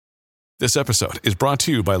This episode is brought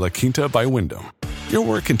to you by La Quinta by Wyndham. Your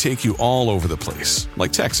work can take you all over the place,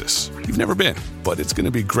 like Texas. You've never been, but it's going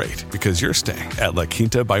to be great because you're staying at La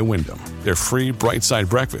Quinta by Wyndham. Their free Bright Side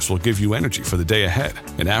breakfast will give you energy for the day ahead.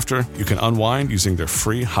 And after, you can unwind using their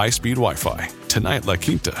free high-speed Wi-Fi. Tonight, La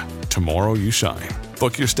Quinta. Tomorrow, you shine.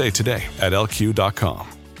 Book your stay today at lq.com.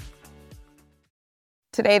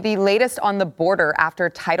 Today, the latest on the border after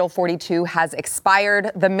Title 42 has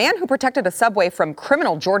expired. The man who protected a subway from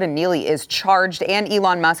criminal Jordan Neely is charged, and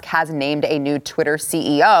Elon Musk has named a new Twitter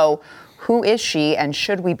CEO. Who is she, and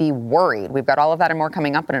should we be worried? We've got all of that and more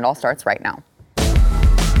coming up, and it all starts right now.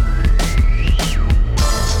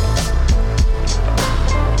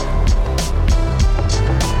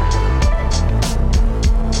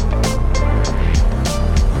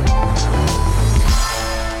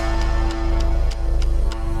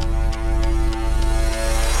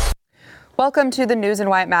 Welcome to the news and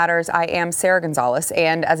why it matters. I am Sarah Gonzalez,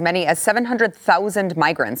 and as many as 700,000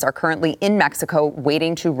 migrants are currently in Mexico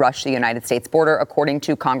waiting to rush the United States border, according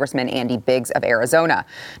to Congressman Andy Biggs of Arizona.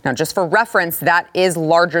 Now, just for reference, that is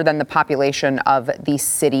larger than the population of the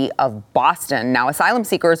city of Boston. Now, asylum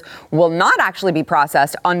seekers will not actually be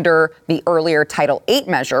processed under the earlier Title 8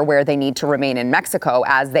 measure, where they need to remain in Mexico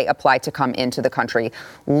as they apply to come into the country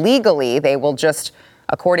legally. They will just,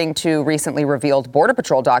 according to recently revealed Border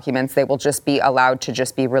Patrol documents, they will just be allowed to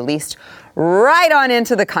just be released right on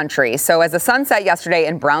into the country. So as the sun set yesterday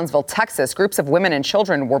in Brownsville, Texas, groups of women and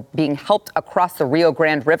children were being helped across the Rio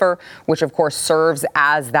Grande River, which of course serves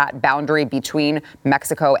as that boundary between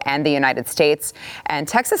Mexico and the United States. And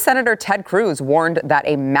Texas Senator Ted Cruz warned that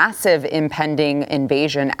a massive impending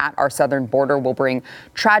invasion at our southern border will bring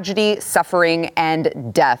tragedy, suffering,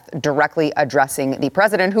 and death, directly addressing the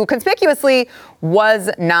president, who conspicuously was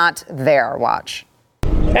not there. Watch.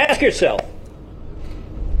 Ask yourself,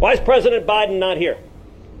 why is President Biden not here?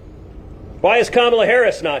 Why is Kamala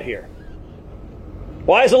Harris not here?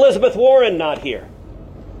 Why is Elizabeth Warren not here?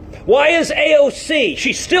 Why is AOC?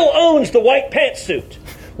 She still owns the white pantsuit.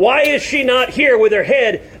 Why is she not here with her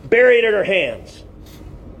head buried in her hands?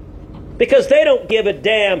 Because they don't give a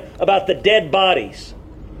damn about the dead bodies.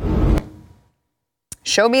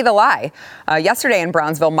 Show me the lie. Yesterday in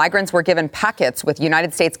Brownsville, migrants were given packets with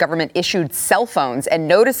United States government-issued cell phones and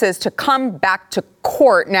notices to come back to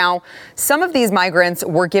court. Now, some of these migrants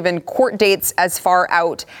were given court dates as far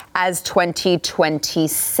out as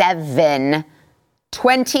 2027.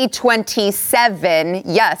 2027.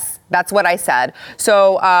 Yes, that's what I said.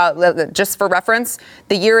 So just for reference,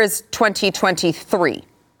 the year is 2023.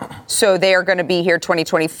 So they are going to be here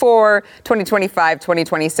 2024, 2025,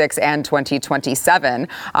 2026, and 2027.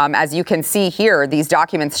 As you can see here, these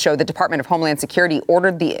documents show the Department of Homeland Security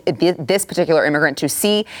ordered this particular immigrant to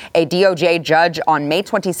see a DOJ judge on May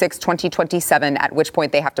 26, 2027, at which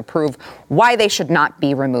point they have to prove why they should not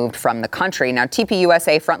be removed from the country. Now,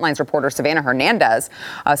 TPUSA Frontlines reporter Savannah Hernandez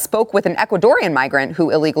spoke with an Ecuadorian migrant who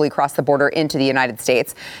illegally crossed the border into the United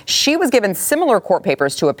States. She was given similar court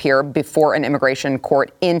papers to appear before an immigration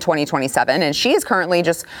court in 2027, and she is currently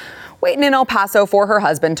just waiting in El Paso for her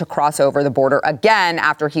husband to cross over the border again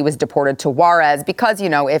after he was deported to Juarez, because, you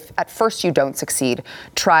know, if at first you don't succeed,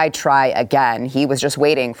 try again. He was just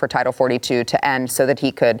waiting for Title 42 to end so that he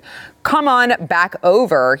could come on back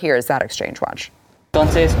over. Here's that exchange. Watch.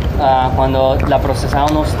 Entonces, cuando la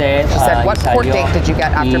procesaron usted, she said, what court date did you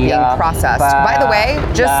get after being processed? By the way,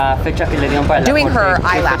 just doing her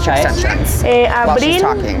eyelash extensions while she's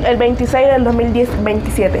talking. El 26 del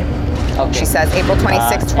 2027. Okay. She says April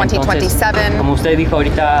 26, 2027. Como usted dijo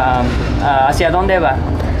ahorita, ¿hacia dónde va?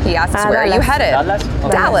 He asks, where are you headed? Dallas. Okay.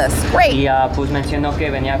 Dallas. Great. Pues mencionó que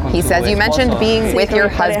venía con he says, you mentioned being with your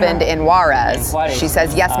husband in Juarez. She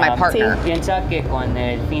says, yes, my partner. Piensa que con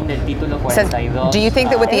el fin del título 42, says, do you think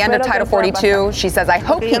that with the end of Title 42, she says, I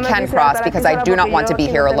hope he can cross because I do not want to be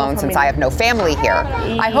here alone since I have no family here.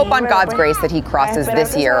 I hope on God's grace that he crosses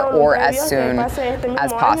this year or as soon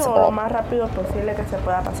as possible.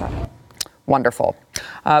 Wonderful.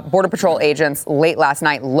 Border Patrol agents late last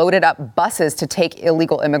night loaded up buses to take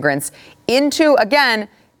illegal immigrants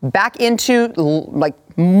back into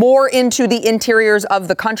more into the interiors of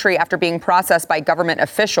the country after being processed by government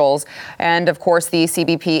officials. And of course, the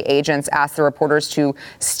CBP agents asked the reporters to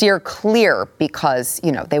steer clear because,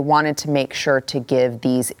 you know, they wanted to make sure to give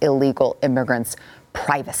these illegal immigrants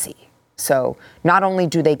privacy. So not only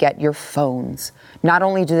do they get your phones, not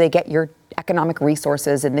only do they get your economic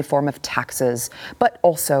resources in the form of taxes, but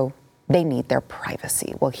also they need their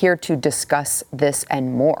privacy. Well, here to discuss this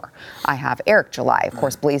and more, I have Eric July, of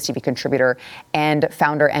course, Blaze TV contributor and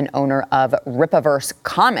founder and owner of Ripaverse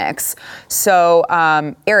Comics. So,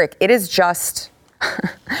 Eric, it is just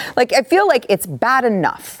Like, I feel like it's bad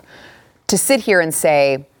enough to sit here and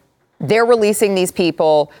say, they're releasing these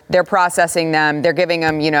people, they're processing them, they're giving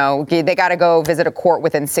them, they got to go visit a court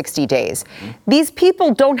within 60 days. These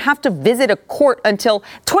people don't have to visit a court until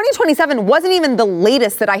 2027 wasn't even the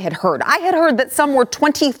latest that I had heard. I had heard that some were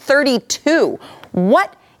 2032.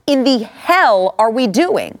 What in the hell are we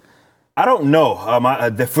doing? I don't know.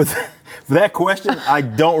 For that question, I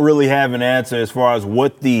don't really have an answer as far as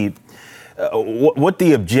what the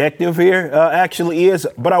objective here actually is.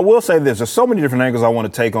 But I will say this: there's so many different angles I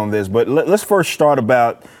want to take on this. But let's first start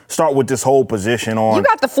with this whole position on. You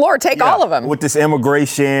got the floor. Take all of them. With this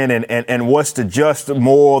immigration and what's the just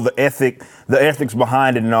moral, the ethics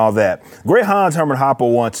behind it, and all that. Great Hans Herman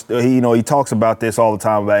Hoppe once he talks about this all the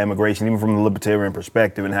time about immigration, even from the libertarian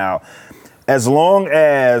perspective, and how, as long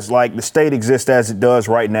as the state exists as it does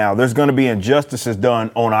right now, there's going to be injustices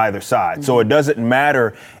done on either side. Mm-hmm. So it doesn't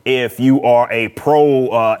matter if you are a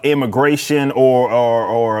pro immigration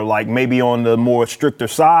or maybe on the more stricter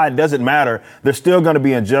side. It doesn't matter. There's still going to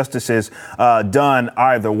be injustices done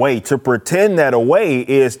either way. To pretend that away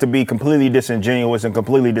is to be completely disingenuous and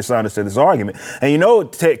completely dishonest to this argument.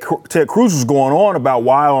 And Ted Cruz was going on about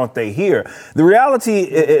why aren't they here? The reality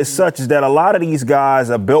is such is that a lot of these guys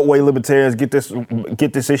are beltway libertarians get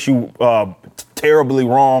this issue terribly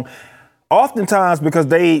wrong, oftentimes because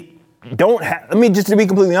they don't just to be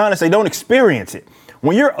completely honest, they don't experience it.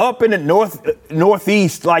 When you're up in the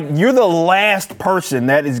northeast, you're the last person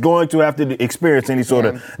that is going to have to experience any sort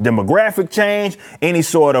of demographic change, any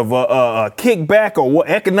sort of kickback or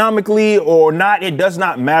economically or not. It does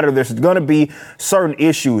not matter. There's going to be certain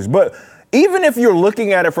issues, but even if you're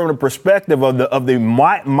looking at it from the perspective of the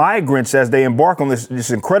migrants as they embark on this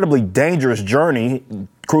incredibly dangerous journey,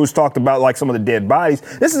 Cruz talked about some of the dead bodies.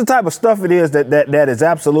 This is the type of stuff it is that is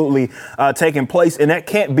absolutely taking place, and that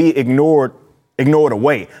can't be ignored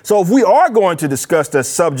away. So if we are going to discuss the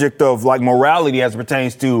subject of morality as it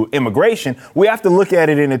pertains to immigration, we have to look at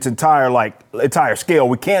it in its entire scale.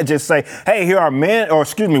 We can't just say, hey, here are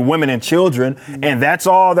women and children, and that's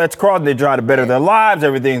all that's crossed. They try to better their lives.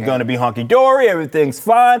 Everything's going to be hunky dory. Everything's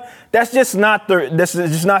fine. That's just not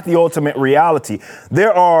the ultimate reality.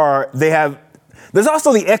 There's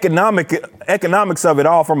also the economics of it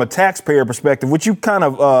all from a taxpayer perspective, which you kind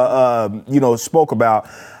of spoke about.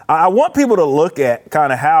 I want people to look at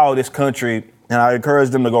kind of how this country, and I encourage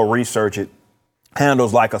them to go research it,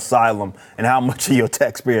 handles asylum and how much of your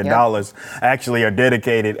taxpayer dollars actually are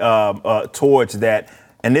dedicated towards that.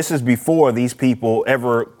 And this is before these people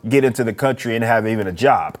ever get into the country and have even a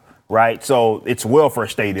job. Right. So it's welfare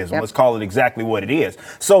statism. Let's call it exactly what it is.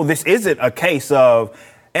 So this isn't a case of.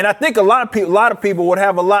 And I think a lot of people would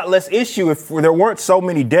have a lot less issue if there weren't so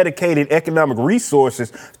many dedicated economic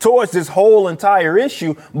resources towards this whole entire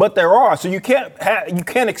issue. But there are. So you can't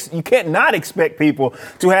not expect people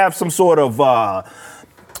to have some sort of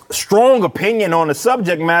strong opinion on the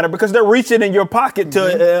subject matter because they're reaching in your pocket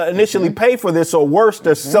to initially pay for this, or worse,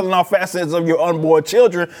 they're selling off assets of your unborn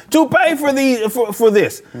children to pay for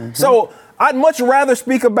this. So I'd much rather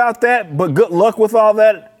speak about that. But good luck with all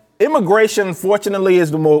that. Immigration, unfortunately,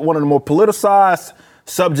 is one of the more politicized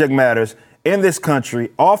subject matters in this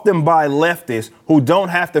country, often by leftists who don't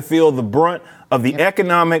have to feel the brunt of the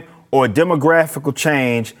economic or demographical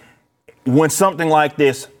change when something like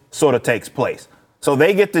this sort of takes place. So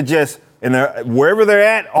they get to just, wherever they're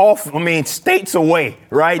at, states away,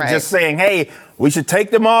 right? Just saying, hey, we should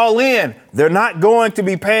take them all in. They're not going to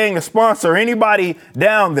be paying to sponsor anybody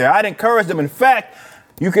down there. I'd encourage them. In fact,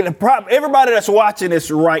 everybody that's watching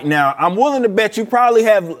this right now, I'm willing to bet you probably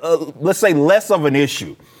have, let's say, less of an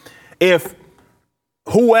issue if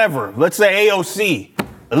whoever, let's say AOC,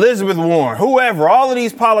 Elizabeth Warren, whoever, all of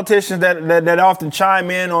these politicians that often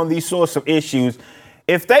chime in on these sorts of issues,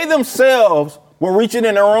 if they themselves were reaching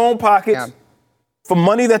in their own pockets for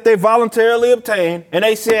money that they voluntarily obtained, and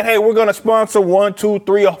they said, hey, we're going to sponsor 1, 2,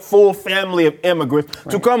 3, a full family of immigrants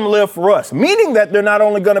to come live for us, meaning that they're not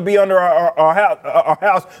only going to be under our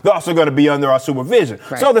house, they're also going to be under our supervision.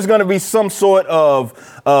 So there's going to be some sort of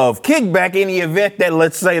kickback in the event that,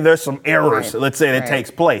 let's say, there's some errors, let's say, that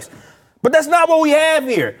takes place. But that's not what we have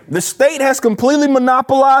here. The state has completely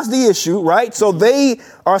monopolized the issue, right? So they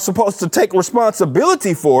are supposed to take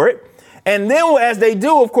responsibility for it. And then as they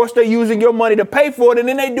do, of course, they're using your money to pay for it, and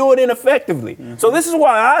then they do it ineffectively. So this is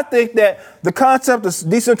why I think that the concept of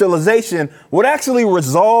decentralization would actually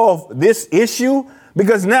resolve this issue,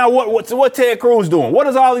 because now what Ted Cruz doing? What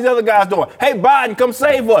is all these other guys doing? Hey, Biden, come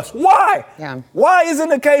save us. Why? Why isn't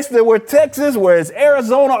the case that where Texas, where it's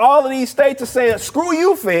Arizona, all of these states are saying, screw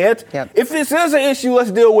you, feds. If this is an issue,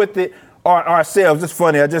 let's deal with it ourselves. It's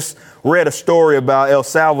funny. I just read a story about El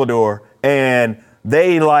Salvador, and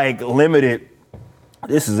they limited.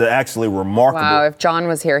 This is actually remarkable. Wow, if John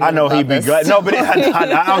was here, I know he'd be glad. No, but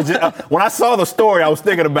I was when I saw the story, I was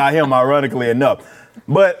thinking about him, ironically enough.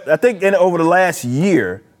 But I think over the last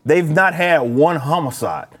year, they've not had one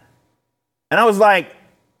homicide. And I was like,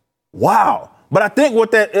 wow. But I think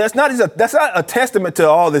that's not a testament to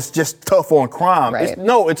all this just tough on crime. Right.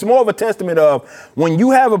 It's more of a testament of when you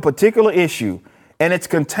have a particular issue and it's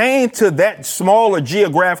contained to that smaller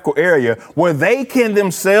geographical area where they can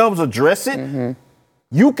themselves address it,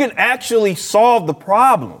 you can actually solve the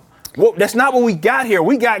problem. Well, that's not what we got here.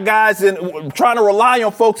 We got guys trying to rely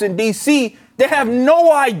on folks in D.C. They have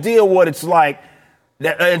no idea what it's like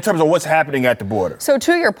in terms of what's happening at the border. So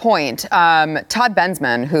to your point, Todd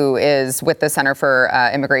Bensman, who is with the Center for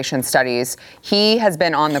Immigration Studies, he has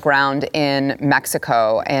been on the ground in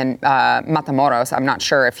Mexico and Matamoros. I'm not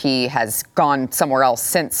sure if he has gone somewhere else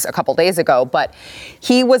since a couple days ago, but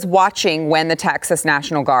he was watching when the Texas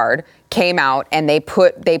National Guard came out and they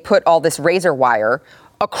put all this razor wire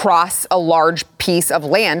across a large piece of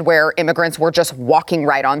land where immigrants were just walking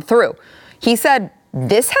right on through. He said,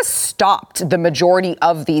 this has stopped the majority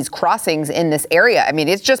of these crossings in this area. I mean,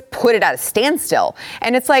 it's just put it at a standstill.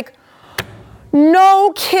 And it's like,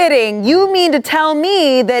 no kidding. You mean to tell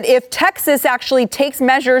me that if Texas actually takes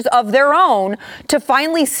measures of their own to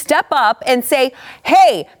finally step up and say,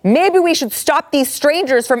 hey, maybe we should stop these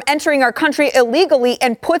strangers from entering our country illegally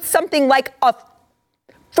and put something like a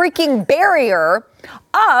freaking barrier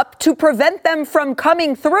up to prevent them from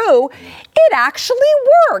coming through, it actually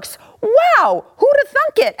works. Wow, who'd have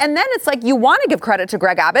thunk it? And then it's like you want to give credit to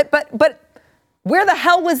Greg Abbott, but where the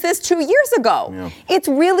hell was this 2 years ago? Yeah. It's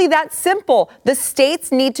really that simple. The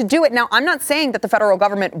states need to do it. Now, I'm not saying that the federal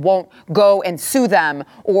government won't go and sue them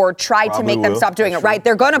or try to make them stop doing it, right?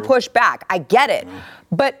 They're going to push back. I get it. Yeah.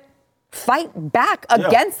 But fight back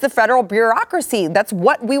against the federal bureaucracy. That's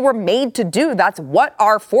what we were made to do. That's what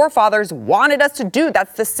our forefathers wanted us to do.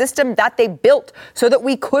 That's the system that they built so that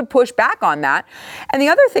we could push back on that. And the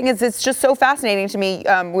other thing is, it's just so fascinating to me.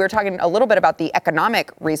 We were talking a little bit about the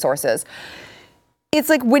economic resources. It's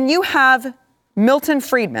like when you have Milton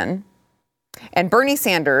Friedman and Bernie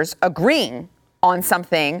Sanders agreeing on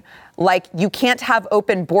something like you can't have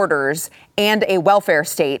open borders and a welfare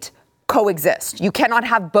state coexist. You cannot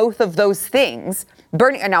have both of those things.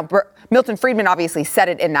 Milton Friedman obviously said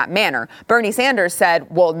it in that manner. Bernie Sanders said,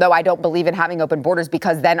 well, no, I don't believe in having open borders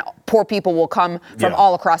because then poor people will come from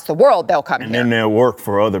all across the world. They'll come here. And then they'll work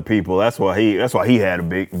for other people. That's why he had a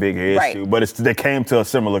big issue. But they came to a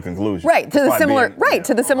similar conclusion. Right, to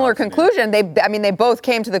the similar conclusion. They both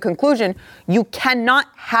came to the conclusion you cannot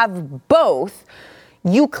have both.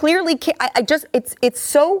 You clearly can't. It's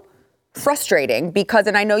so frustrating because,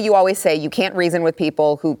 and I know you always say you can't reason with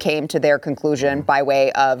people who came to their conclusion by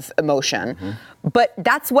way of emotion, but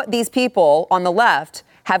that's what these people on the left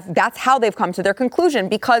that's how they've come to their conclusion,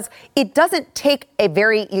 because it doesn't take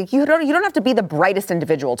you don't have to be the brightest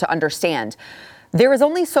individual to understand. There is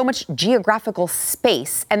only so much geographical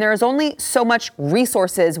space and there is only so much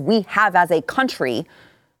resources we have as a country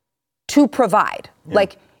to provide. Yeah.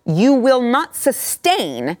 Like, you will not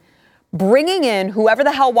sustain bringing in whoever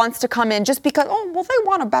the hell wants to come in just because, they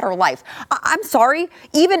want a better life. I'm sorry,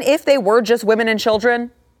 even if they were just women and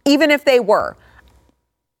children, even if they were,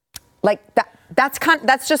 like that's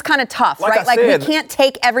just kind of tough, right? Like, we can't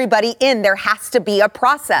take everybody in. There has to be a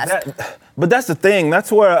process. But that's the thing. That's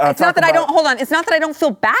where it's not that I don't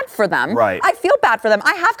feel bad for them. Right. I feel bad for them.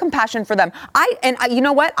 I have compassion for them. You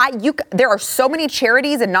know what? There are so many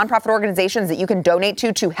charities and nonprofit organizations that you can donate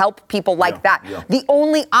to help people like that. Yeah. The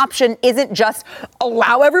only option isn't just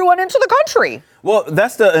allow everyone into the country. Well,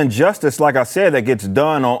 that's the injustice, like I said, that gets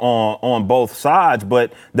done on both sides.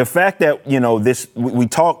 But the fact that, we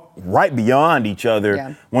talk right beyond each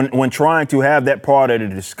other when trying to have that part of the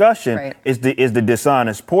discussion is the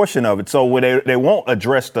dishonest portion of it. So where they won't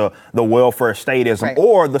address the welfare statism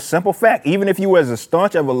or the simple fact, even if you as a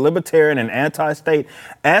staunch of a libertarian and anti-state,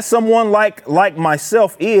 as someone like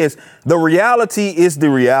myself the reality is the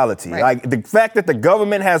reality. Right. Like, the fact that the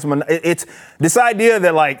government has, it's this idea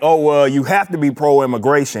that you have to be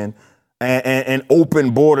pro-immigration and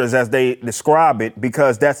open borders as they describe it,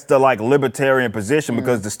 because that's the libertarian position.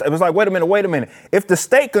 Because it was like, wait a minute. If the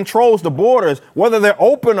state controls the borders, whether they're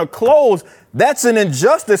open or closed, that's an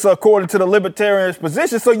injustice according to the libertarian's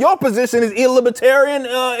position. So your position is illibertarian.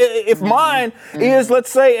 If mine is,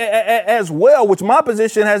 let's say, as well, which my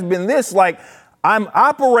position has been this, I'm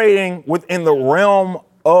operating within the realm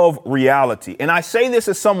of reality. And I say this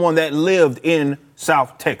as someone that lived in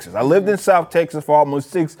South Texas. I lived in South Texas for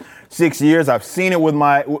almost six years. I've seen it with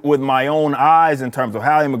my own eyes in terms of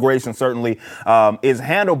how immigration certainly is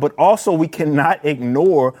handled. But also, we cannot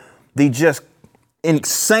ignore the just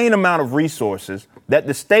insane amount of resources that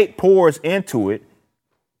the state pours into it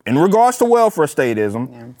in regards to welfare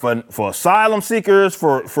statism, for asylum seekers,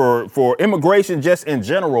 for immigration just in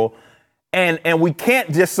general. And we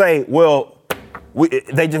can't just say, well,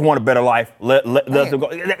 they just want a better life. Let them go.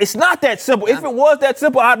 It's not that simple. Yeah. If it was that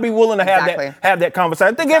simple, I'd be willing to have that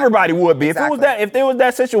conversation. I think everybody would be. If there was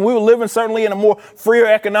that situation, we were living certainly in a more freer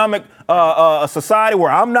economic society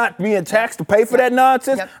where I'm not being taxed to pay for that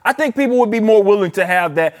nonsense. I think people would be more willing to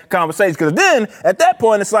have that conversation, because then at that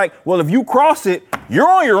point it's like, well, if you cross it, you're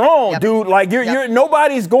on your own, dude. Like you're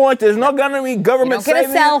nobody's going to. There's not going to be government. You don't get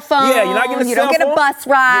a cell phone. Yeah, you're not getting a cell phone. You don't get a bus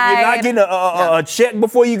ride. You're not getting a check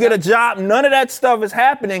before you get a job. None of that stuff is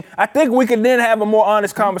happening. I think we can then have a more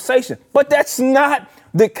honest conversation. But that's not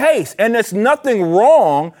the case. And there's nothing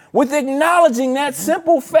wrong with acknowledging that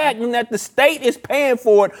simple fact, and that the state is paying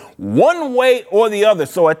for it one way or the other.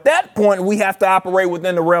 So at that point, we have to operate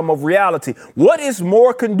within the realm of reality. What is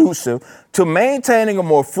more conducive to maintaining a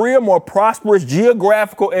more free, more prosperous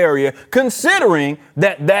geographical area, considering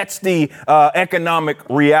that that's the economic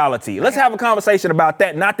reality? Let's have a conversation about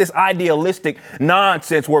that, not this idealistic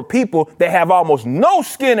nonsense where people that have almost no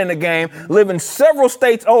skin in the game, living several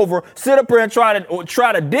states over, sit up here and try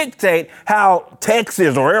to dictate how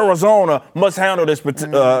Texas or Arizona must handle this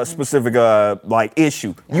specific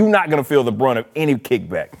issue. You're not going to feel the brunt of any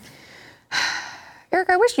kickback. Eric,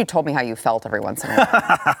 I wish you told me how you felt every once in a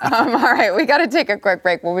while. All right, we got to take a quick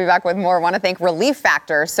break. We'll be back with more. I want to thank Relief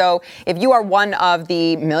Factor. So if you are one of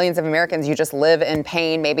the millions of Americans, you just live in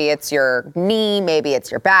pain, maybe it's your knee, maybe it's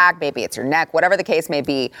your back, maybe it's your neck, whatever the case may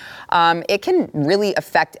be, it can really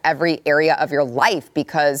affect every area of your life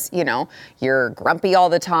because, you're grumpy all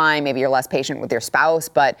the time. Maybe you're less patient with your spouse,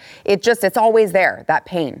 but it's always there, that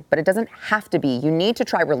pain. But it doesn't have to be. You need to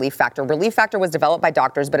try Relief Factor. Relief Factor was developed by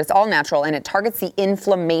doctors, but it's all natural, and it targets the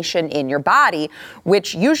inflammation in your body,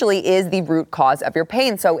 which usually is the root cause of your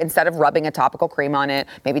pain. So instead of rubbing a topical cream on it,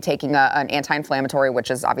 maybe taking an anti-inflammatory,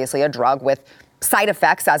 which is obviously a drug with side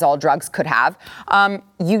effects, as all drugs could have,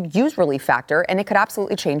 you use Relief Factor, and it could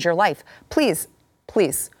absolutely change your life. Please,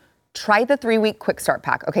 try the 3-week quick start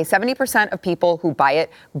pack. Okay, 70% of people who buy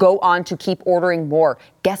it go on to keep ordering more.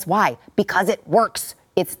 Guess why? Because it works.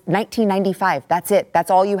 It's $19.95. That's it.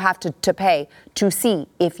 That's all you have to pay to see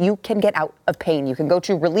if you can get out of pain. You can go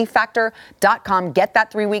to relieffactor.com. Get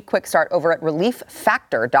that 3-week quick start over at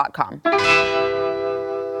relieffactor.com.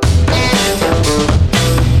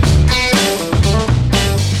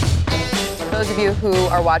 Those of you who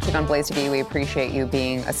are watching on Blaze TV, we appreciate you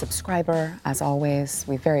being a subscriber, as always.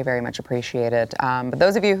 We very, very much appreciate it. But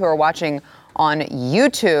those of you who are watching on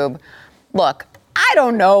YouTube, look, I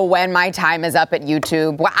don't know when my time is up at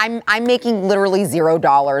YouTube. I'm making literally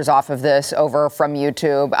 $0 off of this over from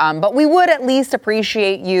YouTube. But we would at least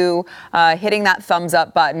appreciate you hitting that thumbs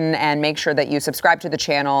up button and make sure that you subscribe to the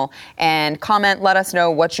channel and comment. Let us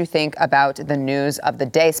know what you think about the news of the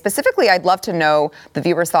day. Specifically, I'd love to know the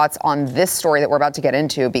viewers' thoughts on this story that we're about to get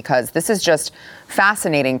into, because this is just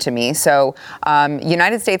fascinating to me. So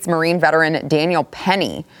United States Marine veteran Daniel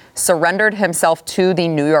Penny surrendered himself to the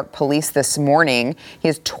New York police this morning. He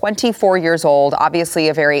is 24 years old, obviously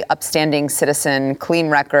a very upstanding citizen, clean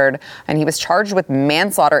record, and he was charged with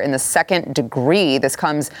manslaughter in the 2nd degree. This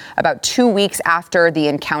comes about 2 weeks after the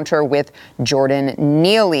encounter with Jordan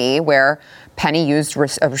Neely, where Penny used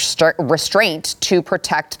restraint to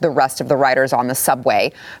protect the rest of the riders on the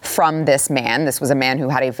subway from this man. This was a man who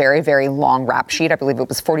had a very, very long rap sheet. I believe it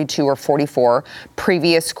was 42 or 44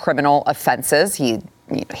 previous criminal offenses. He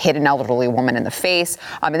hit an elderly woman in the face.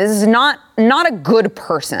 This is not a good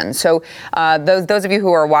person. So those of you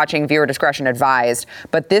who are watching, viewer discretion advised.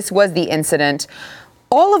 But this was the incident.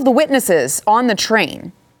 All of the witnesses on the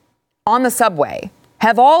train, on the subway,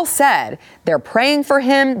 have all said they're praying for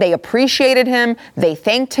him, they appreciated him, they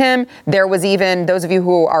thanked him. There was even, those of you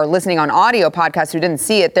who are listening on audio podcasts who didn't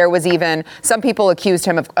see it, there was even, some people accused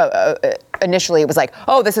him of, initially it was like,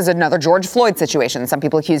 oh, this is another George Floyd situation. Some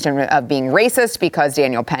people accused him of being racist because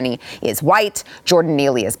Daniel Penny is white, Jordan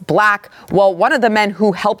Neely is black. Well, one of the men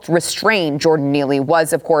who helped restrain Jordan Neely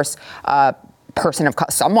was, of course,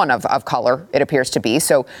 someone of color, it appears to be.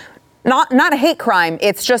 So not a hate crime.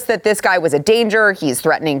 It's just that this guy was a danger. He's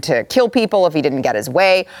threatening to kill people if he didn't get his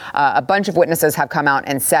way. A bunch of witnesses have come out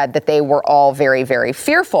and said that they were all very, very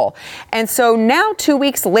fearful. And so now, 2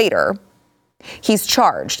 weeks later, He's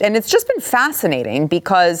charged. And it's just been fascinating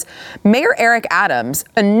because Mayor Eric Adams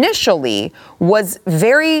initially was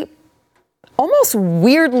very almost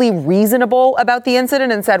weirdly reasonable about the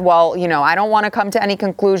incident and said, well, I don't want to come to any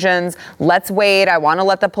conclusions. Let's wait. I want to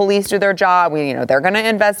let the police do their job. They're going to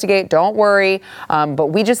investigate. Don't worry. But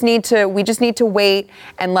we just need to wait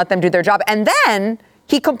and let them do their job. And then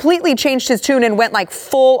he completely changed his tune and went like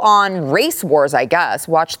full on race wars, I guess.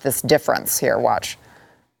 Watch this difference here. Watch.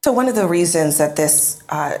 So one of the reasons that this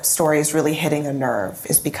story is really hitting a nerve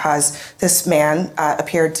is because this man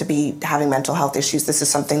appeared to be having mental health issues. This is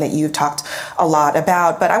something that you've talked a lot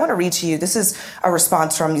about. But I want to read to you, this is a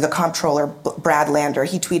response from the comptroller, Brad Lander.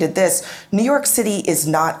 He tweeted this: New York City is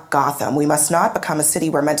not Gotham. We must not become a city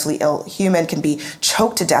where mentally ill human can be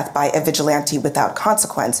choked to death by a vigilante without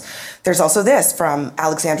consequence. There's also this from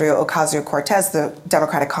Alexandria Ocasio-Cortez, the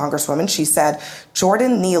Democratic congresswoman. She said,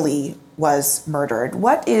 Jordan Neely was murdered.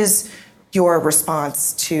 What is your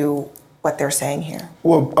response to what they're saying here?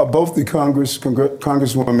 Well, both the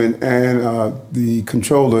congresswoman and the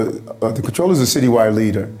controller is a citywide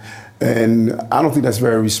leader. And I don't think that's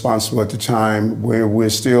very responsible at the time where we're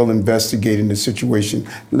still investigating the situation.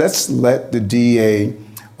 Let's let the DA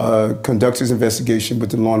conduct his investigation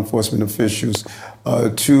with the law enforcement officials.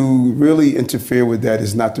 To really interfere with that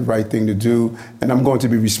is not the right thing to do. And I'm going to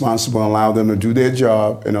be responsible and allow them to do their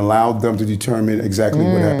job and allow them to determine exactly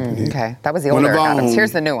what happened here. Okay, that was the older Adams.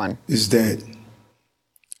 Here's the new one. Is dead.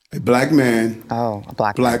 A black man. Oh, a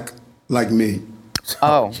black man. Like me.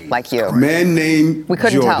 Oh, like you. A man named We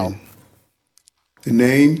couldn't Jordan. tell. The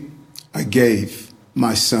name I gave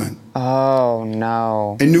my son. Oh,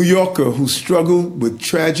 no. A New Yorker who struggled with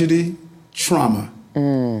tragedy, trauma,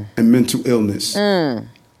 and mental illness. A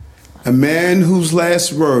man whose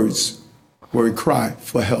last words were a cry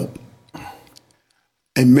for help.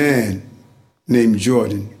 A man named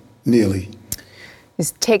Jordan Neely.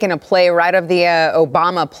 He's taken a play right of the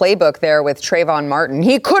Obama playbook there with Trayvon Martin.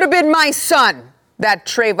 He could have been my son, that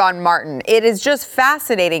Trayvon Martin. It is just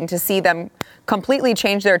fascinating to see them completely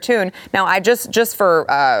change their tune. Now, I just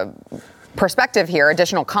for perspective here,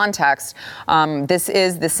 additional context, this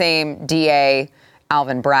is the same DA,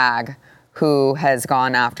 Alvin Bragg, who's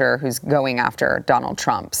going after Donald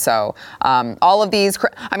Trump. So all of these,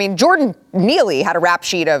 Jordan Neely had a rap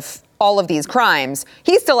sheet of all of these crimes.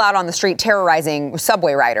 He's still out on the street terrorizing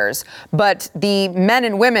subway riders. But the men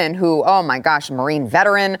and women who, oh my gosh, a Marine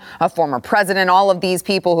veteran, a former president, all of these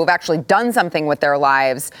people who've actually done something with their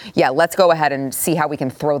lives, yeah, let's go ahead and see how we can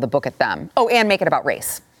throw the book at them. Oh, and make it about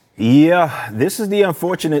race. Yeah, this is the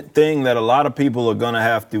unfortunate thing that a lot of people are going to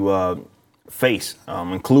have to face,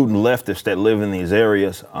 including leftists that live in these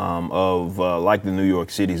areas of like the New York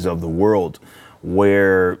cities of the world,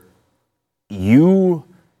 where you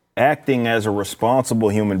acting as a responsible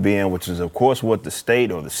human being, which is, of course, what the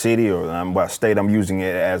state or the city, or by state, I'm using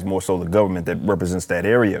it as more so the government that represents that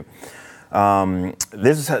area.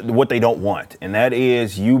 This is what they don't want, and that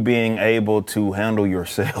is you being able to handle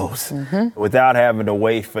yourselves without having to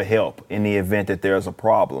wait for help in the event that there's a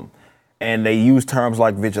problem. And they use terms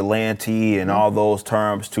like vigilante and all those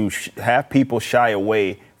terms to have people shy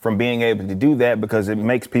away from being able to do that because it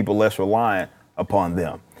makes people less reliant upon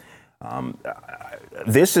them.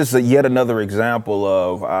 This is yet another example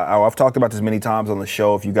of, I've talked about this many times on the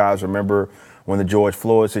show, if you guys remember when the George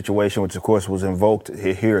Floyd situation, which of course was invoked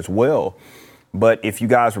here as well. But if you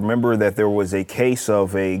guys remember that there was a case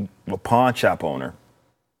of a pawn shop owner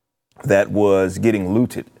that was getting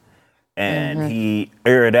looted, and he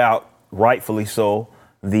aired out, rightfully so,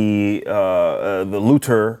 the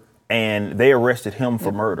looter, and they arrested him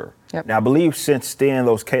for murder. Now, I believe since then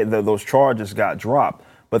those charges got dropped.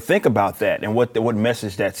 But think about that and what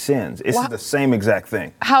message that sends. It's the same exact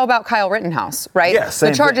thing. How about Kyle Rittenhouse, right? Yeah,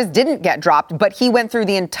 same the charges didn't get dropped, but he went through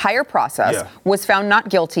the entire process, was found not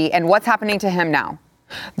guilty, and what's happening to him now?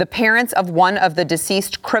 The parents of one of the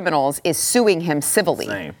deceased criminals is suing him civilly.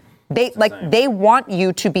 Same. They want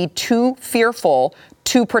you to be too fearful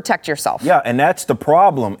to protect yourself. Yeah, and that's the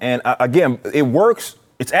problem. And again, it works.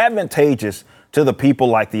 It's advantageous to the people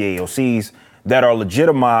like the AOCs that are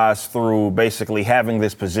legitimized through basically having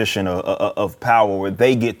this position of power where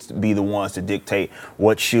they get to be the ones to dictate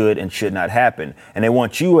what should and should not happen. And they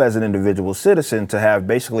want you as an individual citizen to have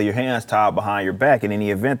basically your hands tied behind your back in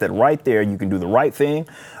any event that right there you can do the right thing.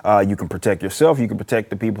 You can protect yourself. You can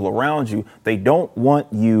protect the people around you. They don't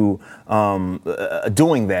want you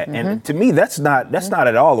doing that. And to me, that's not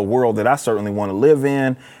at all the world that I certainly want to live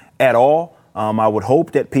in at all. I would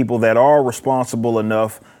hope that people that are responsible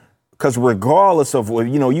enough, because regardless of,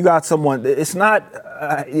 you got someone, it's not,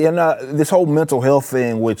 this whole mental health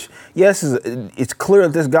thing, which, yes, it's clear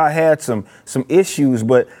that this guy had some issues,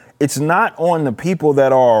 but it's not on the people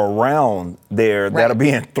that are around there that are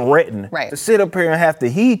being threatened to sit up here and have to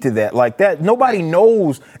heed to that. Like that, nobody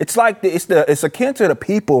knows. It's like it's akin to the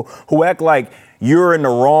people who act like you're in the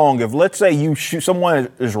wrong. If, let's say, you shoot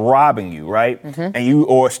someone is robbing you, right, and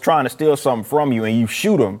or is trying to steal something from you, and you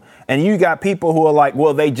shoot them, and you got people who are like,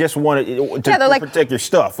 well, they just want to protect your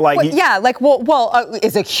stuff. Like,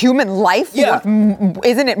 is a human life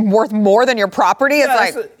isn't it worth more than your property?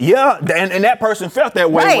 It's and that person felt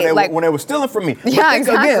that way when they were stealing from me. Yeah,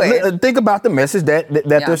 exactly. Again, think about the message that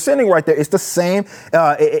they're sending right there. It's the same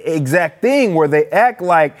exact thing where they act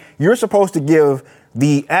like you're supposed to give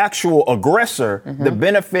the actual aggressor the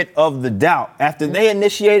benefit of the doubt after they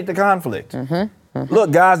initiated the conflict.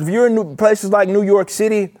 Look, guys, if you're in places like New York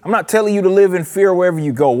City, I'm not telling you to live in fear wherever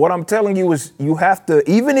you go. What I'm telling you is you have to,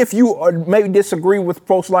 even if you maybe disagree with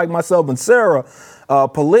folks like myself and Sarah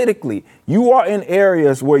politically, you are in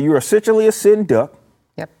areas where you're essentially a sitting duck.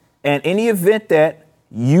 Yep. And any event that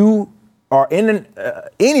you are in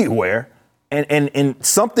anywhere, and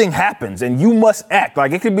something happens and you must act.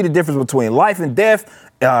 Like, it could be the difference between life and death,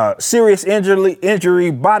 serious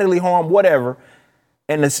injury, bodily harm, whatever.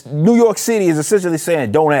 And New York City is essentially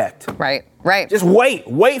saying, don't act. Right. Just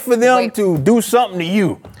wait for them to do something to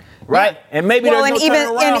you. Right. Yeah. And maybe there's no turning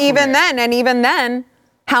around and even then,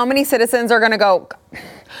 how many citizens are going to go,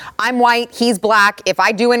 I'm white, he's black. If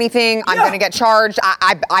I do anything, I'm going to get charged.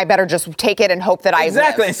 I better just take it and hope that I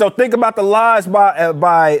Exactly. live. And so think about the lives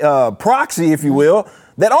by proxy, if you will,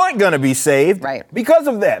 that aren't going to be saved because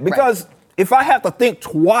of that. Because if I have to think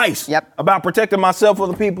twice about protecting myself or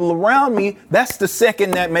the people around me, that's the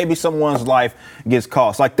second that maybe someone's life gets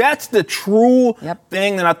cost. Like, that's the true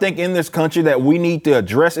thing that I think in this country that we need to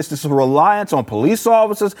address. It's this reliance on police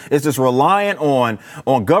officers. It's this reliance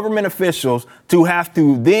on government officials to have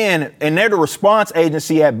to then, and they're the response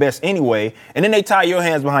agency at best anyway, and then they tie your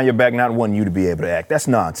hands behind your back, not wanting you to be able to act. That's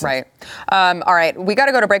nonsense. Right. All right. We got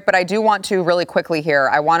to go to break, but I do want to really quickly here.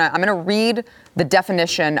 I'm going to read the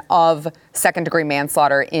definition of second-degree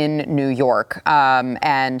manslaughter in New York.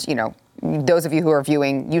 And, you know, those of you who are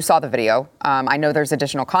viewing, you saw the video. I know there's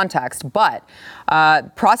additional context, but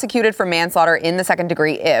prosecuted for manslaughter in the second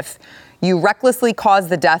degree if you recklessly cause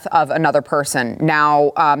the death of another person.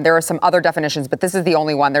 Now, there are some other definitions, but this is the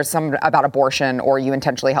only one. There's some about abortion, or you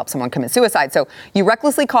intentionally help someone commit suicide. So you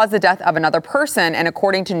recklessly cause the death of another person, and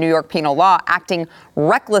according to New York penal law, acting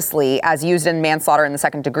recklessly, as used in manslaughter in the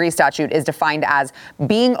second degree statute, is defined as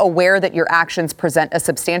being aware that your actions present a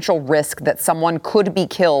substantial risk that someone could be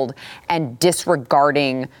killed and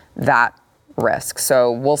disregarding that risk.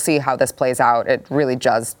 So we'll see how this plays out. It really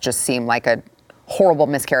does just seem like a horrible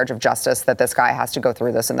miscarriage of justice that this guy has to go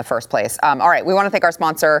through this in the first place. All right, we want to thank our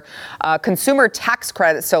sponsor, Consumer Tax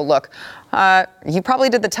Credit. So look, you probably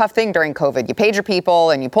did the tough thing during COVID. You paid your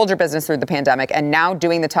people and you pulled your business through the pandemic, and now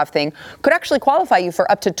doing the tough thing could actually qualify you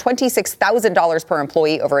for up to $26,000 per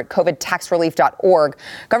employee over at covidtaxrelief.org.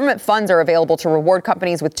 Government funds are available to reward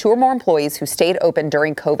companies with 2 or more employees who stayed open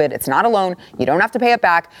during COVID. It's not a loan. You don't have to pay it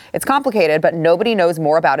back. It's complicated, but nobody knows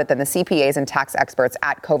more about it than the CPAs and tax experts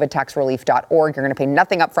at covidtaxrelief.org. You're going to pay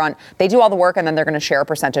nothing up front. They do all the work, and then they're going to share a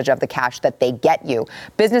percentage of the cash that they get you.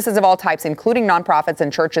 Businesses of all types, including nonprofits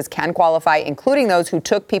and churches, can qualify, including those who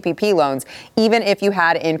took PPP loans, even if you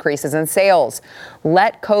had increases in sales.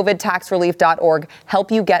 Let covidtaxrelief.org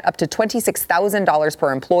help you get up to $26,000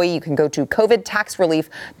 per employee. You can go to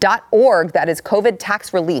covidtaxrelief.org. That is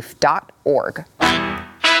covidtaxrelief.org.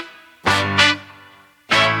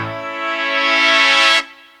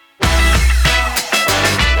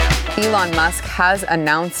 Elon Musk has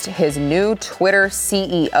announced his new Twitter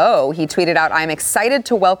CEO. He tweeted out, "I'm excited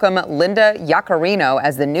to welcome Linda Yaccarino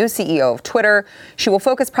as the new CEO of Twitter. She will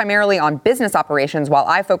focus primarily on business operations while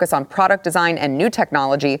I focus on product design and new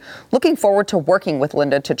technology. Looking forward to working with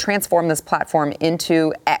Linda to transform this platform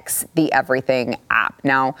into X, the everything app."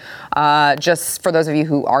 Now, just for those of you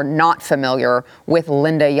who are not familiar with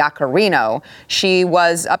Linda Yaccarino, she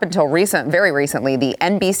was, up until very recently, the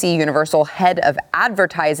NBC Universal head of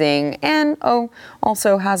advertising, and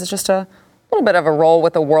also has just a little bit of a role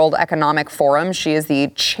with the World Economic Forum. She is the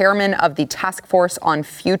chairman of the Task Force on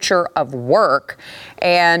Future of Work.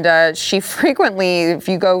 And she frequently, if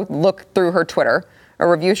you go look through her Twitter, A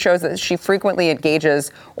review shows that she frequently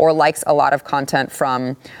engages or likes a lot of content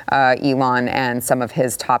from Elon and some of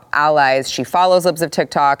his top allies. She follows Libs of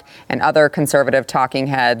TikTok and other conservative talking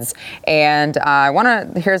heads. And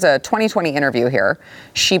here's a 2020 interview here.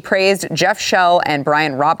 She praised Jeff Shell and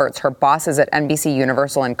Brian Roberts, her bosses at NBC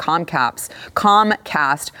Universal and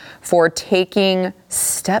Comcast, for taking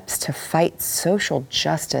steps to fight social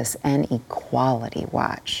justice and equality.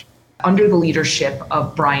 Watch. Under the leadership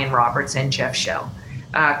of Brian Roberts and Jeff Shell,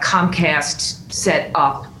 Comcast set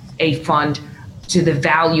up a fund to the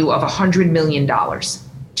value of $100 million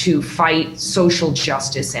to fight social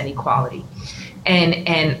justice and equality,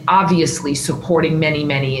 and obviously supporting many,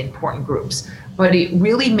 many important groups. But it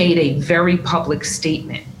really made a very public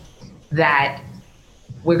statement that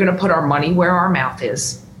we're going to put our money where our mouth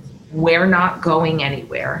is. We're not going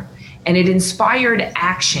anywhere. And it inspired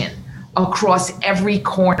action across every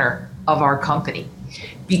corner of our company.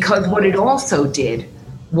 Because what it also did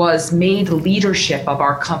was made leadership of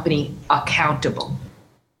our company accountable.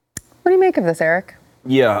 What do you make of this, Eric?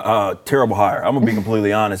 Yeah, terrible hire. I'm going to be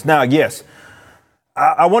completely honest. Now, yes,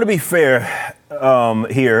 I want to be fair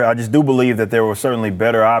here. I just do believe that there were certainly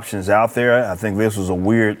better options out there. I think this was a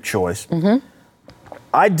weird choice. Mm-hmm.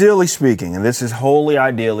 Ideally speaking, and this is wholly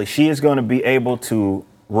ideally, she is going to be able to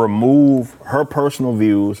remove her personal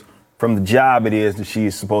views from the job it is that she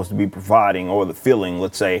is supposed to be providing, or the filling,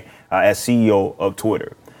 let's say, as CEO of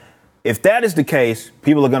Twitter. If that is the case,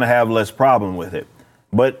 people are going to have less problem with it.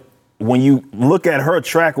 But when you look at her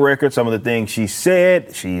track record, some of the things she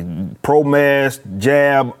said, she pro-mask,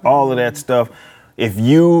 jab, all of that stuff.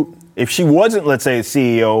 If she wasn't, let's say,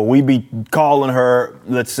 CEO, we'd be calling her,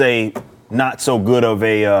 let's say, not so good of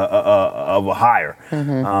a hire.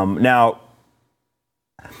 Mm-hmm. Now,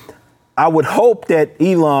 I would hope that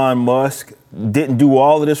Elon Musk didn't do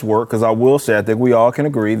all of this work, because I will say, I think we all can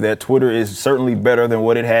agree that Twitter is certainly better than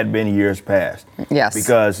what it had been years past. Yes.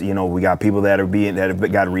 Because, we got people that have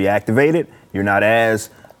got reactivated. You're not as,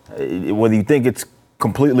 whether you think it's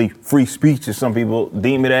completely free speech, as some people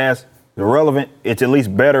deem it as, irrelevant, it's at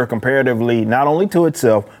least better comparatively, not only to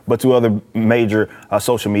itself, but to other major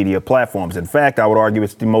social media platforms. In fact, I would argue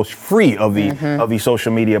it's the most free of the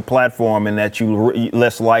social media platform, in that you're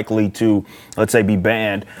less likely to, let's say, be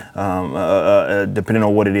banned, depending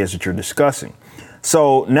on what it is that you're discussing.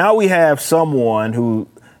 So now we have someone who,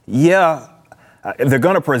 they're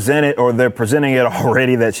going to present it, or they're presenting it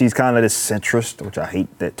already, that she's kind of this centrist, which I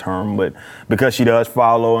hate that term, but because she does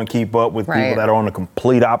follow and keep up with people that are on the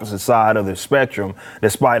complete opposite side of the spectrum,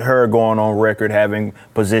 despite her going on record having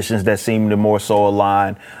positions that seem to more so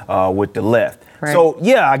align with the left. Right. So,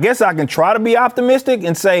 I guess I can try to be optimistic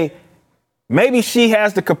and say maybe she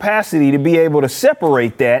has the capacity to be able to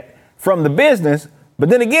separate that from the business. But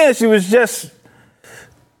then again, she was just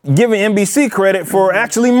giving NBC credit for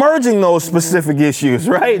actually merging those specific issues,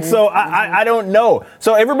 right? So I don't know.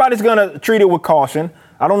 So everybody's going to treat it with caution.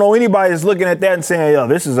 I don't know anybody that's looking at that and saying,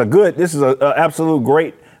 this is an absolute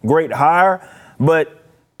great hire. But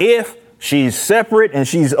if she's separate and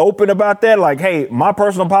she's open about that, like, hey, my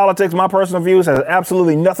personal politics, my personal views has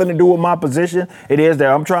absolutely nothing to do with my position. It is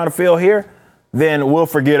that I'm trying to fill here. Then we'll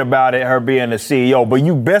forget about it, her being the CEO. But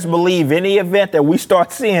you best believe, any event that we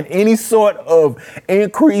start seeing any sort of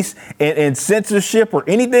increase in censorship or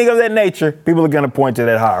anything of that nature, people are going to point to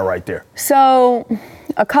that hire right there. So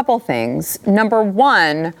a couple things. Number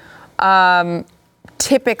one,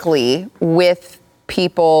 typically with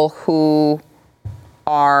people who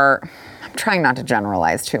are, I'm trying not to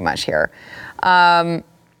generalize too much here,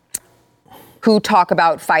 who talk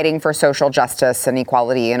about fighting for social justice and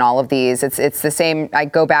equality and all of these. It's the same. I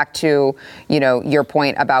go back to, your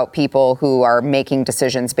point about people who are making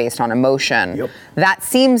decisions based on emotion. Yep. That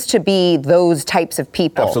seems to be those types of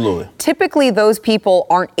people. Absolutely. Typically, those people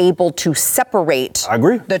aren't able to separate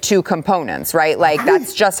the two components, right? Like,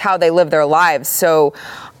 that's just how they live their lives. So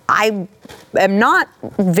I am not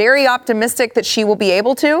very optimistic that she will be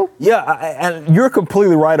able to. Yeah, and you're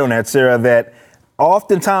completely right on that, Sarah, that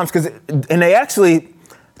oftentimes, and they actually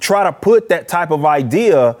try to put that type of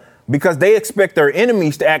idea because they expect their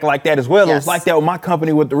enemies to act like that as well. Yes. It was like that with my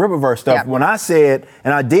company with the Riververse stuff. Yep. When I said,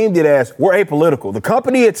 and I deemed it as, we're apolitical. The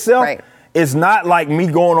company itself is not like me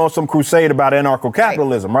going on some crusade about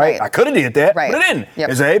anarcho-capitalism, right? I could have did that, but I didn't. Yep.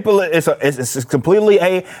 It's completely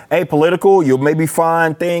apolitical. You'll maybe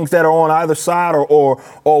find things that are on either side or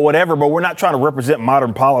whatever, but we're not trying to represent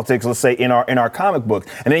modern politics, let's say, in our comic books.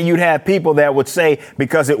 And then you'd have people that would say,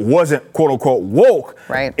 because it wasn't quote unquote woke,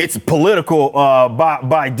 it's political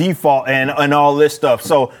by default and all this stuff.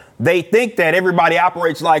 So they think that everybody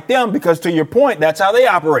operates like them because, to your point, that's how they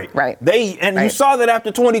operate. Right. You saw that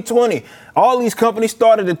after 2020. All these companies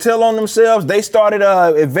started to tell on themselves. They started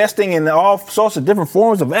investing in all sorts of different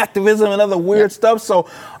forms of activism and other weird stuff. So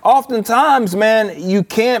oftentimes, man,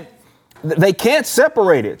 they can't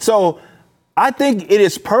separate it. So I think it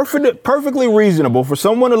is perfectly reasonable for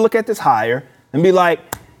someone to look at this hire and be like,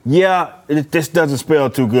 yeah, this doesn't spell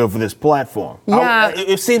too good for this platform. Yeah.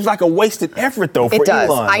 It seems like a wasted effort, though, for Elon. It does.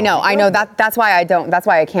 I know. That's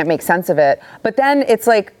why I can't make sense of it. But then it's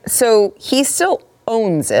like, so he still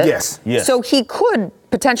owns it. Yes. So he could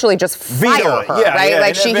potentially just fire her, right?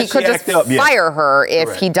 Like he could just fire her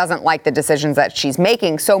if he doesn't like the decisions that she's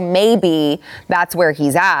making. So maybe that's where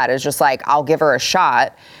he's at, is just like, I'll give her a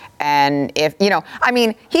shot. And if,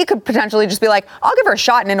 he could potentially just be like, I'll give her a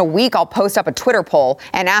shot, and in a week I'll post up a Twitter poll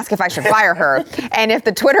and ask if I should fire her. And if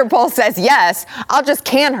the Twitter poll says yes, I'll just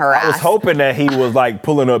can her ass. I was hoping that he was like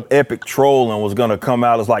pulling up epic troll and was going to come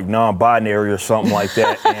out as like non-binary or something like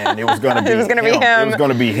that. And it was going to be him. It was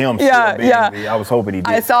going to be him. I was hoping he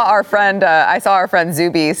did. I saw our friend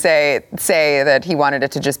Zuby say that he wanted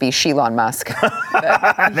it to just be Shelon Musk.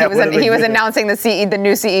 he was announcing the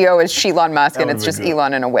new CEO is Shelon Musk, and it's just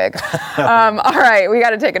Elon in a wig. All right, we got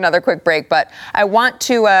to take another quick break, but I want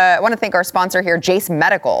to thank our sponsor here, Jace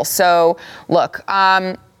Medical. So, look,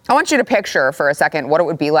 I want you to picture for a second what it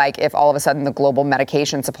would be like if all of a sudden the global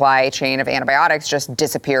medication supply chain of antibiotics just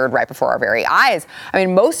disappeared right before our very eyes. I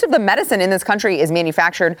mean, most of the medicine in this country is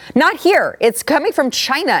manufactured not here. It's coming from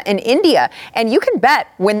China and India. And you can bet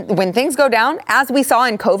when things go down, as we saw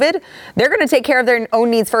in COVID, they're going to take care of their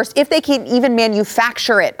own needs first if they can even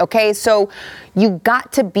manufacture it. Okay, so you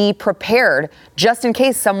got to be prepared just in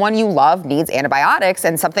case someone you love needs antibiotics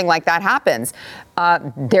and something like that happens.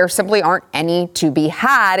 There simply aren't any to be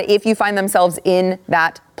had if you find themselves in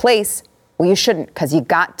that place. Well, you shouldn't, because you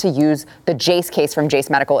got to use the Jace case from Jace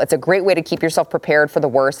Medical. It's a great way to keep yourself prepared for the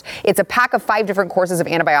worst. It's a pack of 5 different courses of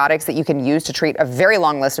antibiotics that you can use to treat a very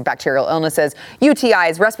long list of bacterial illnesses,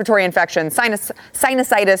 UTIs, respiratory infections,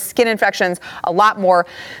 sinusitis, skin infections, a lot more.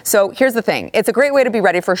 So here's the thing. It's a great way to be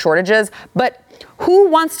ready for shortages, but who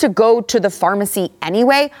wants to go to the pharmacy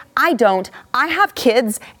anyway? I don't. I have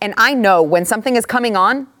kids, and I know when something is coming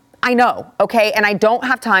on, I know, okay? And I don't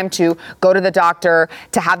have time to go to the doctor,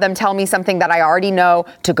 to have them tell me something that I already know,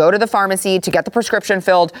 to go to the pharmacy, to get the prescription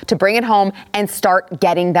filled, to bring it home and start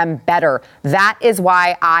getting them better. That is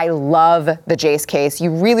why I love the Jace case.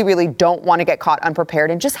 You really, really don't want to get caught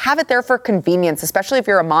unprepared, and just have it there for convenience, especially if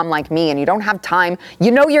you're a mom like me and you don't have time.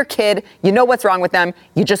 You know your kid, you know what's wrong with them,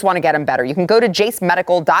 you just want to get them better. You can go to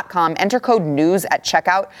jacemedical.com, enter code NEWS at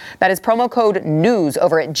checkout. That is promo code NEWS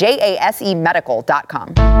over at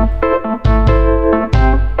jasemedical.com.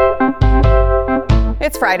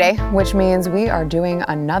 It's Friday, which means we are doing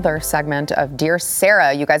another segment of Dear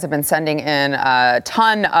Sarah. You guys have been sending in a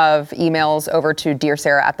ton of emails over to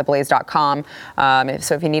dearsarah@theblaze.com.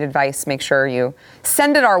 So if you need advice, make sure you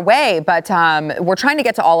send it our way. But we're trying to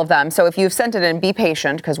get to all of them. So if you've sent it in, be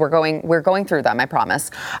patient, because we're going through them, I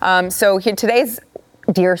promise. So here today's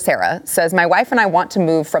Dear Sarah says, my wife and I want to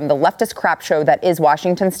move from the leftist crap show that is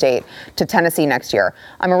Washington State to Tennessee next year.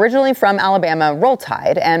 I'm originally from Alabama, Roll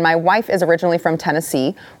Tide, and my wife is originally from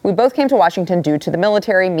Tennessee. We both came to Washington due to the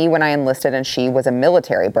military, me when I enlisted and she was a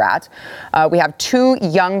military brat. We have 2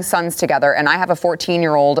 young sons together, and I have a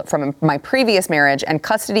 14-year-old from my previous marriage, and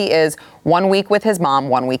custody is 1 week with his mom,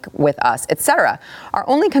 1 week with us, etc. Our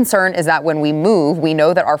only concern is that when we move, we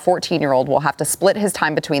know that our 14-year-old will have to split his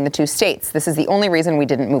time between the 2 states. This is the only reason we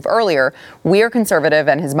didn't move earlier. We are conservative,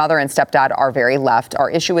 and his mother and stepdad are very left. Our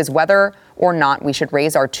issue is whether or not we should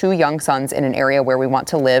raise our 2 young sons in an area where we want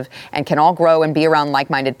to live and can all grow and be around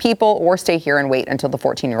like-minded people, or stay here and wait until the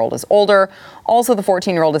 14-year-old is older. Also, the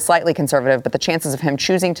 14-year-old is slightly conservative, but the chances of him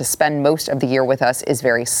choosing to spend most of the year with us is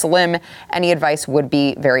very slim. Any advice would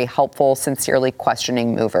be very helpful. Sincerely,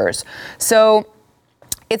 Questioning Movers. So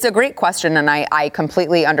it's a great question, and I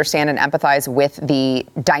completely understand and empathize with the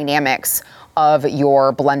dynamics of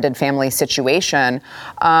your blended family situation.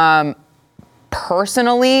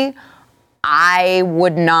 Personally, I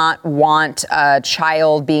would not want a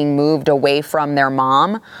child being moved away from their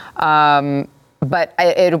mom. But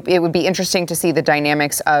it would be interesting to see the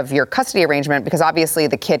dynamics of your custody arrangement, because obviously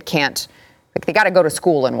the kid can't, like, they got to go to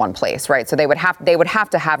school in one place, right? So they would have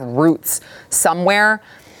to have roots somewhere.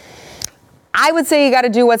 I would say you got to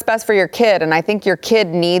do what's best for your kid. And I think your kid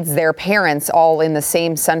needs their parents all in the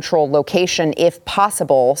same central location, if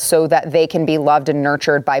possible, so that they can be loved and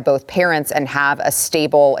nurtured by both parents and have a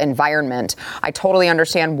stable environment. I totally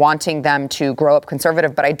understand wanting them to grow up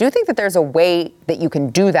conservative, but I do think that there's a way that you can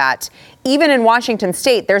do that. Even in Washington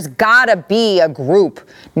State, there's got to be a group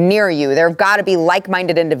near you. There have got to be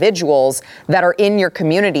like-minded individuals that are in your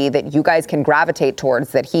community that you guys can gravitate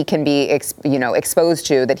towards, that he can be, exposed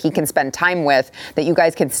to, that he can spend time with, that you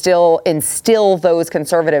guys can still instill those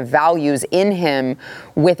conservative values in him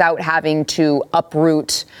without having to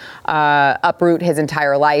uproot his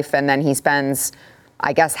entire life. And then he spends,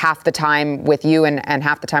 I guess, half the time with you and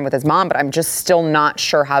half the time with his mom. But I'm just still not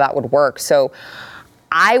sure how that would work. So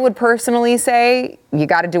I would personally say you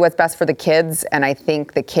got to do what's best for the kids. And I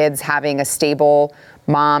think the kids having a stable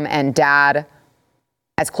mom and dad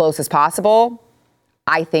as close as possible,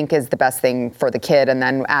 I think is the best thing for the kid. And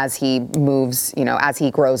then as he moves, as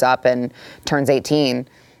he grows up and turns 18,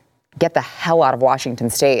 get the hell out of Washington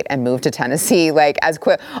State and move to Tennessee. Like as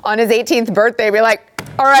quick on his 18th birthday, be like,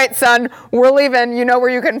 all right, son, we're leaving. You know where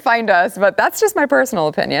you can find us. But that's just my personal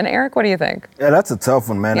opinion. Eric, what do you think? Yeah, that's a tough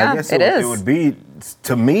one, man. Yeah, I guess it is. It would be,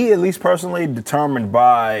 to me, at least personally, determined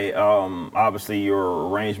by obviously your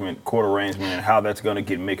court arrangement, and how that's going to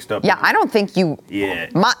get mixed up. Yeah, I don't think you. Yeah.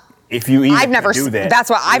 If you even I've never do that. That's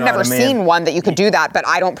why I've never seen one that you could do that, but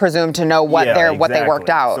I don't presume to know what they worked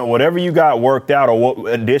out. So whatever you got worked out, or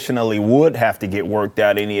what additionally would have to get worked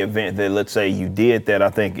out in the event that, let's say, you did that, I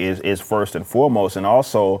think is first and foremost. And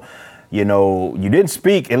also, you didn't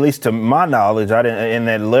speak, at least to my knowledge, I didn't in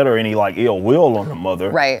that letter any like ill will on the mother,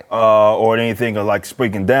 right? Or anything of like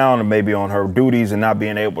speaking down, or maybe on her duties and not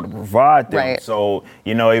being able to provide them. Right. So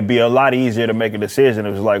it'd be a lot easier to make a decision.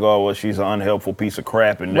 It was like, oh well, she's an unhelpful piece of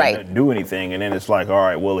crap and doesn't do anything. And then it's like, all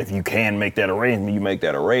right, well, if you can make that arrangement, you make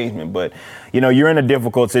that arrangement. But you're in a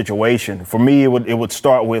difficult situation. For me, it would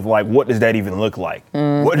start with like, what does that even look like?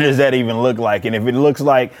 Mm-hmm. What does that even look like? And if it looks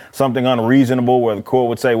like something unreasonable, where the court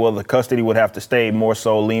would say, well, the custody would have to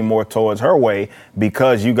lean more towards her way,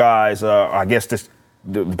 because you guys, I guess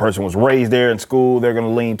the person was raised there in school, they're going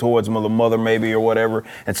to lean towards the mother maybe, or whatever.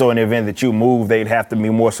 And so in the event that you move, they'd have to be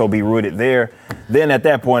more so be rooted there. Then at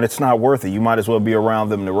that point, it's not worth it. You might as well be around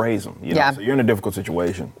them to raise them. So you're in a difficult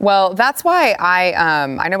situation. Well, that's why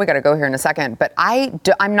I know we got to go here in a second, but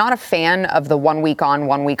I'm not a fan of the 1 week on,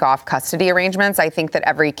 1 week off custody arrangements. I think that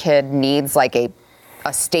every kid needs like a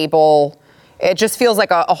stable. It just feels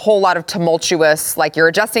like a whole lot of tumultuous, like you're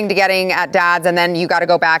adjusting to getting at dad's, and then you got to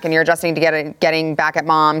go back and you're adjusting to getting back at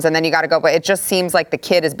mom's, and then you got to go. But it just seems like the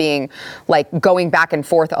kid is being like going back and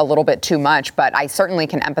forth a little bit too much. But I certainly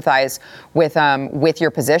can empathize with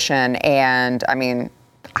your position. And I mean,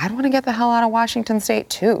 I'd want to get the hell out of Washington State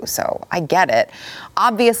too, so I get it.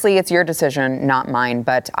 Obviously, it's your decision, not mine,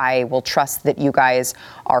 but I will trust that you guys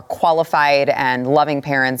are qualified and loving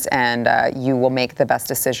parents, and you will make the best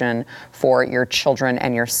decision for your children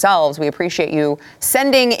and yourselves. We appreciate you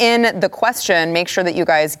sending in the question. Make sure that you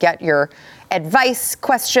guys get your advice,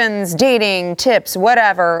 questions, dating, tips,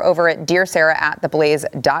 whatever, over at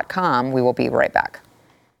dearsarah@theblaze.com. We will be right back.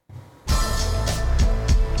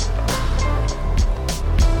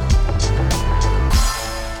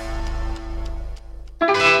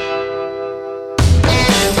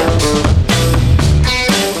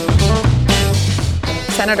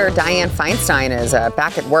 Senator Dianne Feinstein is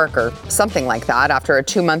back at work or something like that after a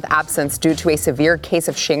 2-month absence due to a severe case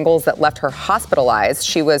of shingles that left her hospitalized.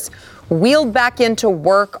 She was wheeled back into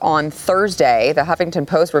work on Thursday. The Huffington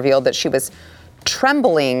Post revealed that she was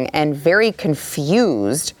trembling and very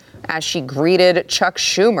confused as she greeted Chuck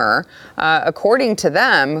Schumer. According to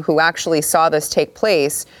them, who actually saw this take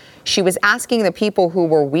place, she was asking the people who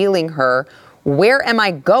were wheeling her, "Where am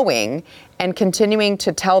I going?" and continuing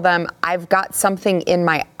to tell them, "I've got something in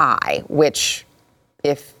my eye," which,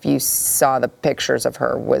 if you saw the pictures of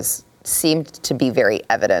her, seemed to be very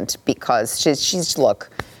evident, because she's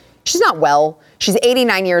not well. She's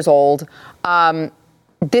 89 years old.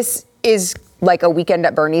 This is like a Weekend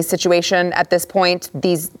at Bernie's situation at this point.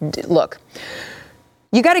 You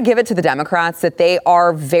got to give it to the Democrats that they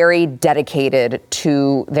are very dedicated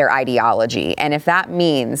to their ideology. And if that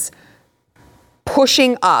means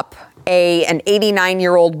pushing up an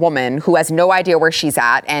 89-year-old woman who has no idea where she's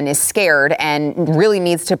at and is scared and really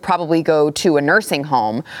needs to probably go to a nursing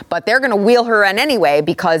home, but they're going to wheel her in anyway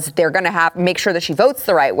because they're going to make sure that she votes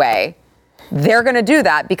the right way. They're going to do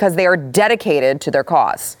that because they are dedicated to their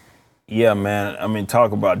cause. Yeah, man. I mean,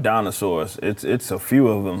 talk about dinosaurs. It's a few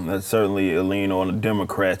of them that certainly lean on the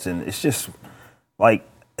Democrats, and it's just like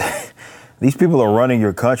these people are running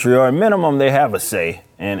your country, or at minimum, they have a say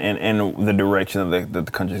in the direction that the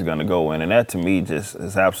country's going to go in. And that, to me, just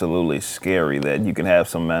is absolutely scary that you can have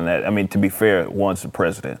some man that, I mean, to be fair, once the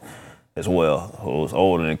president as well, who's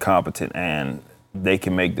old and incompetent, and they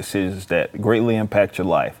can make decisions that greatly impact your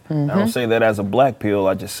life. Mm-hmm. I don't say that as a black pill.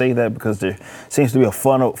 I just say that because there seems to be a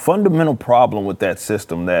fundamental problem with that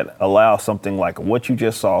system that allows something like what you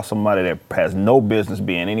just saw, somebody that has no business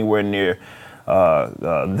being anywhere near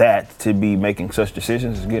that to be making such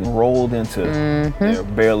decisions, is getting rolled into. They're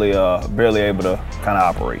barely able to kind of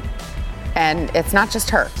operate. And it's not just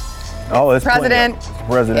her. Oh, it's president. It's the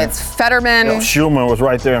president. It's Fetterman. Schumer was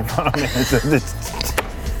right there in front of me.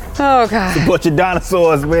 Oh, God. It's a bunch of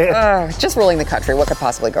dinosaurs, man. Just ruling the country. What could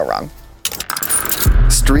possibly go wrong?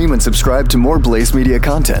 Stream and subscribe to more Blaze Media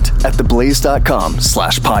content at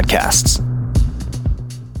theblaze.com/podcasts.